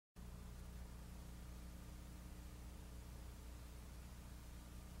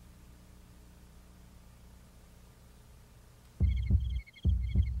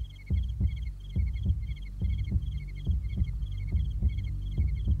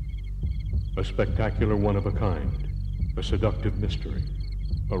A spectacular one of a kind, a seductive mystery,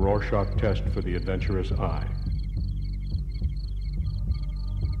 a Rorschach test for the adventurous eye.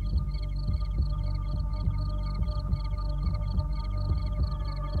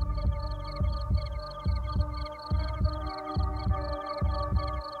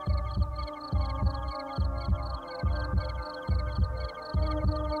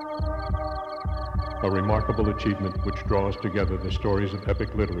 A remarkable achievement which draws together the stories of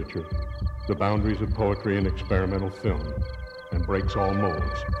epic literature, the boundaries of poetry and experimental film, and breaks all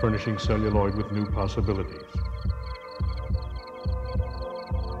molds, furnishing celluloid with new possibilities.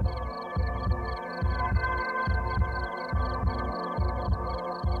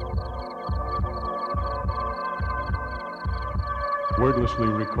 Wordlessly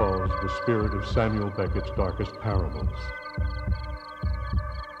recalls the spirit of Samuel Beckett's darkest parables.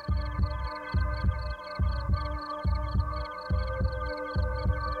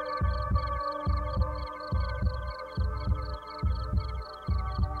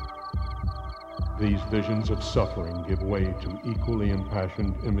 These visions of suffering give way to equally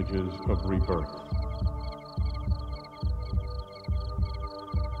impassioned images of rebirth.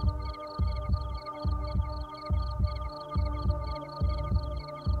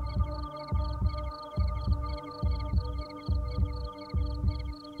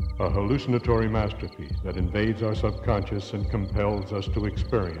 A hallucinatory masterpiece that invades our subconscious and compels us to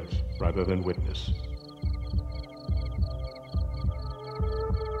experience rather than witness.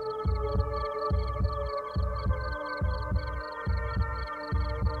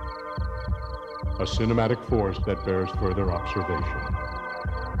 A cinematic force that bears further observation.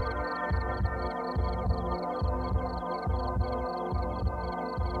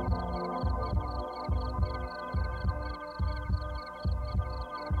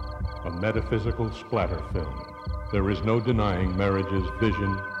 A metaphysical splatter film. There is no denying Marriage's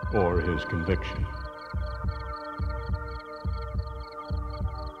vision or his conviction.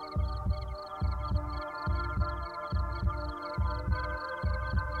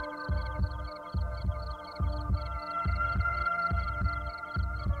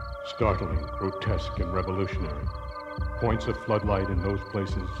 Startling, grotesque, and revolutionary. Points of floodlight in those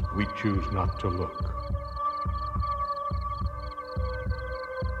places we choose not to look.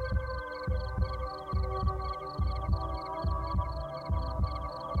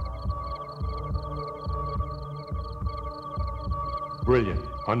 Brilliant,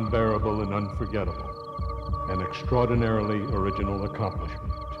 unbearable, and unforgettable. An extraordinarily original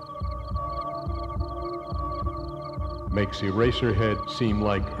accomplishment. Makes Eraserhead seem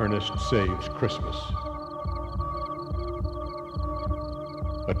like Ernest Saves Christmas.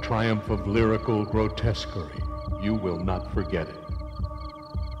 A triumph of lyrical grotesquerie. You will not forget it.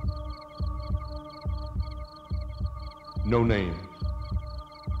 No names.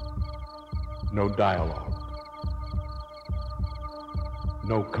 No dialogue.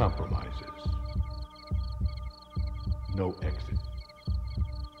 No compromises. No exit.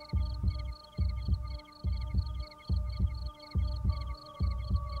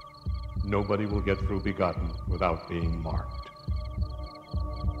 Nobody will get through Begotten without being marked.